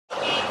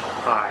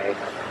Hi.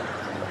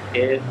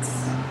 It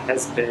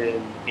has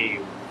been a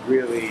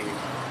really,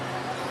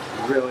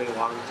 really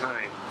long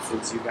time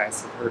since you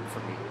guys have heard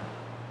from me.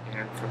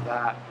 And for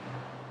that,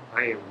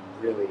 I am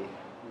really,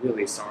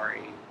 really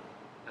sorry.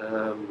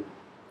 There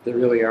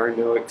really are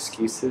no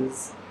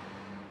excuses.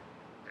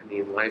 I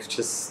mean, life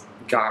just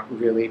got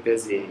really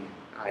busy.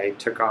 I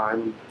took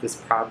on this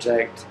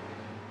project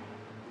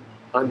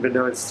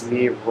unbeknownst to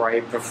me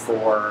right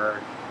before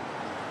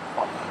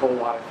a whole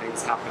lot of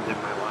things happened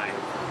in my life,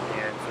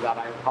 and for that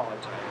I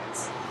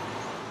apologize.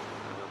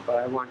 But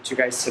I want you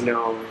guys to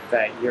know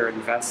that your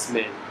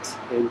investment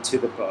into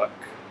the book,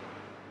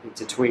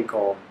 into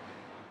Twinkle,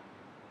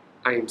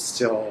 I am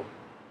still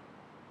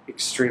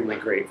extremely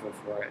grateful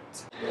for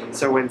it.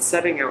 So when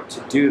setting out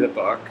to do the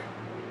book,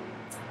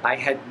 I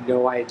had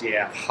no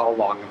idea how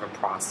long of a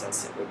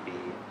process it would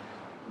be.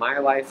 My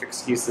life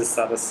excuses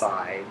set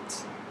aside,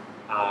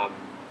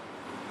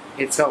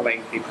 it's a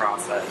lengthy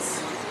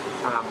process.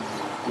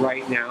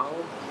 Right now,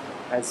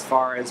 as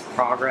far as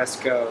progress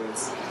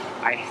goes,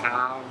 I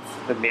have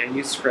the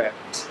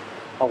manuscript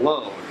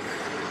alone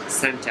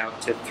sent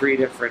out to 3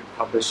 different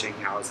publishing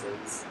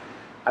houses.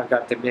 I've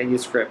got the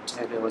manuscript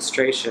and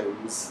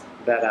illustrations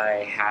that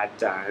I had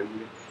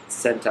done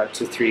sent out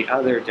to 3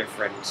 other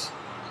different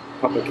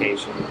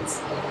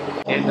publications.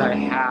 And I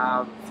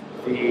have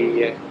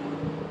the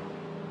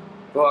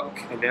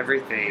book and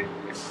everything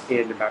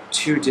in about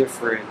 2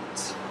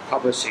 different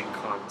publishing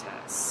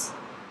contests.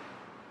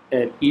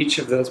 And each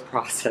of those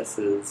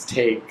processes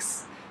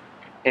takes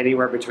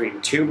anywhere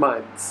between 2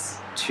 months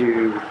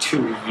to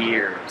 2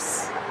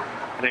 years.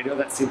 And I know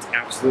that seems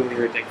absolutely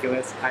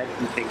ridiculous. I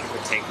didn't think it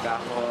would take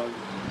that long,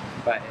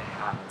 but it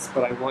has.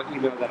 But I want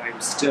you to know that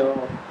I'm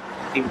still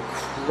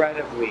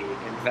incredibly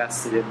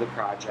invested in the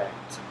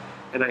project,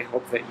 and I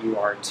hope that you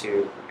are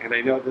too. And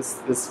I know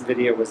this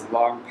video was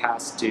long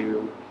past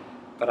due,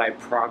 but I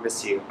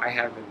promise you, I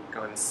haven't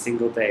gone a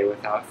single day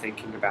without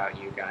thinking about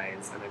you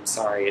guys, and I'm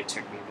sorry it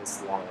took me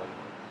this long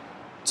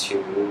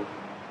to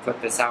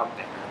put this out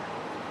there.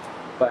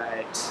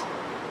 But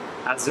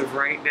as of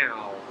right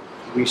now,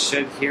 we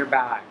should hear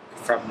back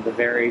from the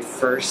very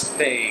first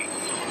thing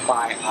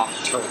by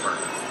October.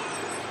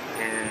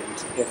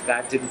 And if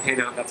that didn't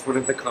pan out, that's one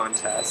of the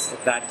contests.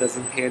 If that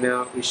doesn't pan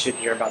out, we should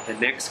hear about the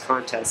next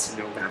contest in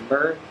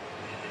November.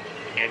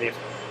 And if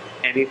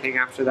anything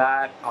after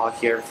that, I'll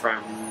hear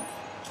from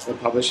the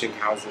publishing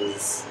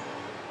houses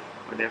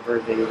whenever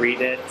they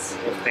read it,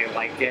 if they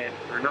like it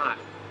or not.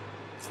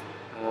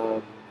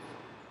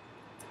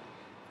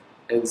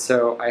 And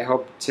so I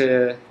hope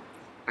to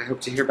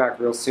hear back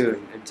real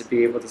soon and to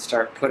be able to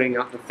start putting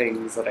out the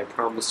things that I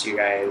promised you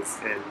guys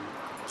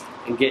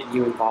and getting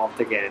you involved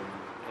again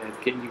and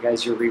getting you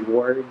guys your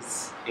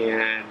rewards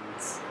and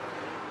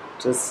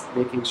just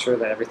making sure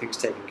that everything's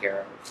taken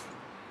care of.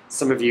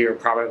 Some of you are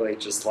probably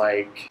just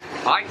like,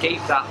 I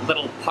gave that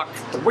little puck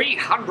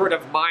 300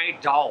 of my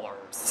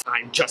dollars.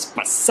 I'm just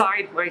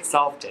beside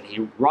myself. Did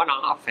he run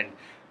off and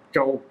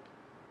go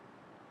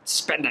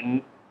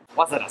spend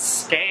was it a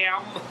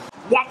scam?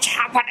 What's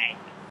happening?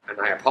 And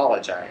I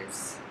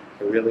apologize.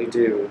 I really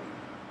do.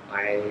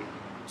 I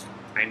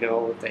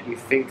know that you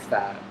think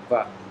that,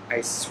 but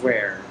I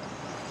swear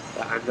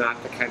that I'm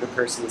not the kind of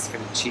person that's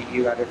going to cheat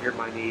you out of your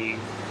money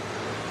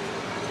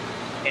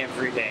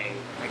every day.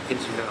 I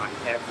kid you not.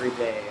 Every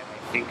day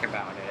I think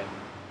about it,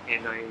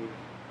 and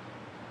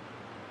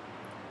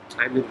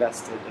I'm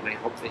invested, and I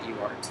hope that you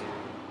are too.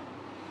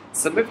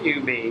 Some of you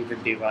may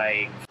even be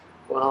like,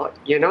 well,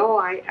 you know,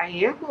 I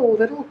am a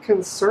little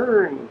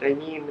concerned. I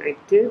mean, I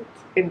did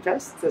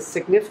invest a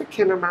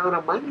significant amount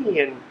of money,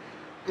 and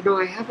you know,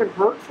 I haven't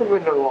heard from him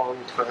in a long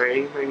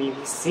time. I mean,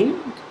 he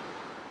seemed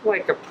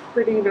like a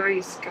pretty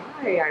nice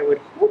guy. I would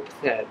hope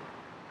that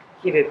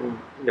he didn't,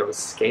 you know,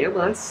 scam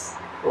us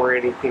or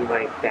anything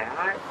like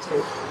that.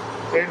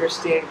 I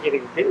understand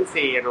getting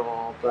busy and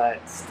all,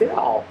 but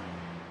still,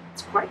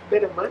 it's quite a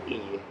bit of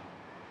money.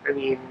 I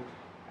mean,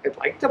 I'd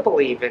like to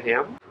believe in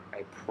him.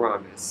 I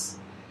promise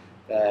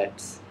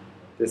that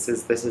this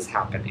is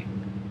happening.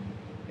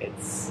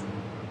 It's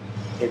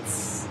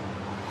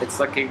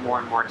looking more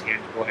and more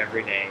tangible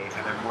every day,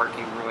 and I'm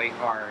working really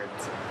hard,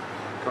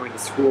 going to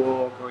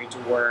school, going to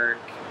work,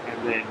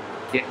 and then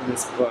getting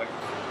this book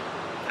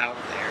out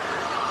there.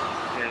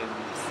 And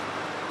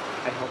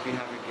I hope you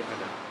haven't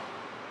given up.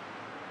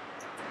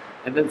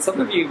 And then some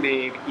of you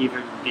may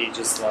even be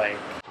just like,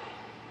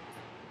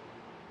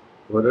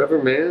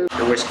 whatever, man.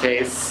 In which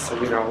case,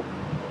 you know,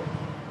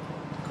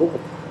 cool.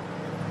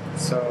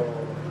 So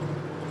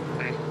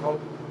I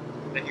hope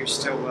that you're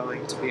still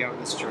willing to be on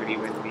this journey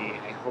with me.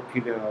 I hope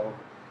you know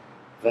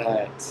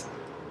that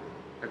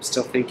I'm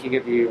still thinking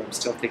of you, I'm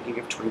still thinking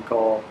of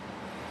Twinkle,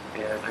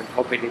 and I'm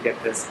hoping to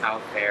get this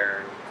out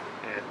there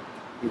and,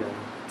 you know,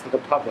 to the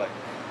public.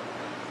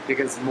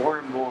 Because more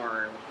and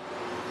more,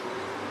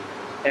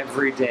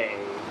 every day,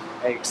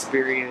 I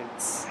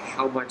experience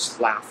how much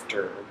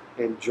laughter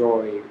and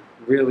joy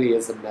really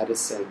is a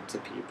medicine to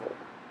people.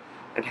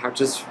 And how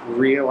just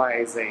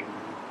realizing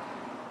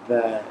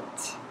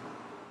that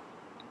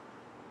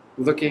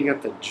looking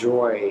at the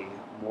joy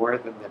more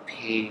than the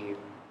pain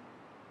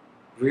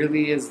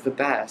really is the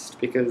best,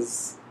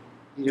 because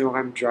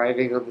I'm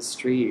driving on the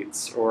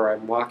streets or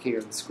I'm walking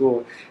in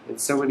school and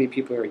so many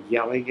people are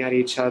yelling at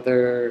each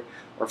other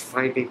or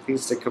finding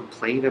things to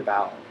complain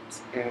about,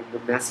 and the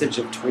message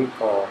of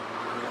Twinkle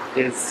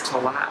is to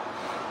laugh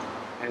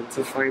and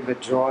to find the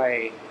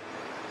joy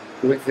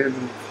within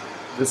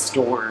the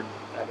storm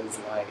that is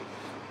life.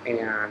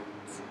 And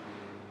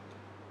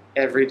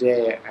every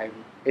day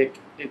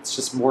it's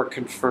just more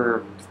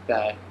confirmed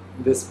that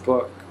this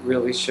book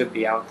really should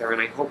be out there,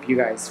 and I hope you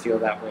guys feel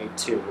that way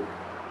too.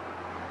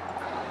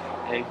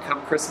 And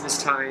come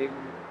Christmas time,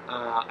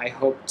 I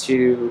hope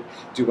to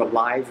do a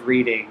live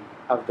reading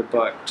of the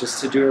book,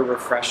 just to do a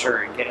refresher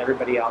and get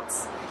everybody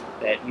else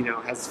that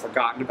has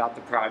forgotten about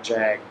the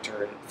project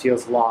or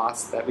feels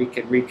lost, that we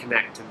can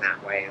reconnect in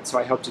that way. And so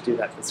I hope to do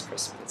that this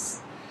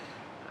Christmas,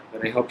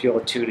 and I hope you'll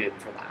tune in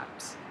for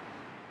that.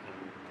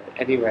 But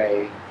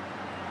anyway,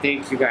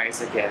 thank you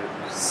guys again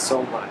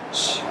so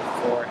much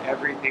for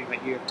everything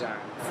that you have done,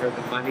 for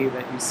the money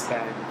that you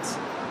spent,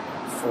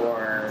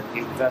 for the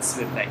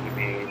investment that you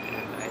made,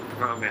 and I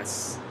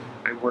promise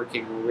I'm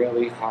working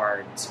really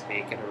hard to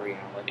make it a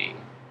reality,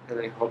 and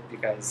I hope you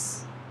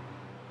guys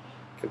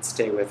could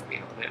stay with me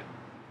on it.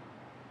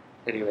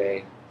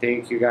 Anyway,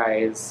 thank you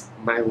guys,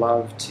 my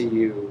love to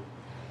you,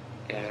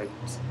 and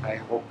I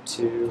hope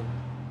to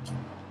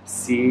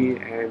see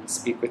and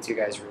speak with you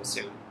guys real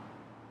soon.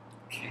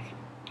 Okay,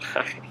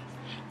 bye.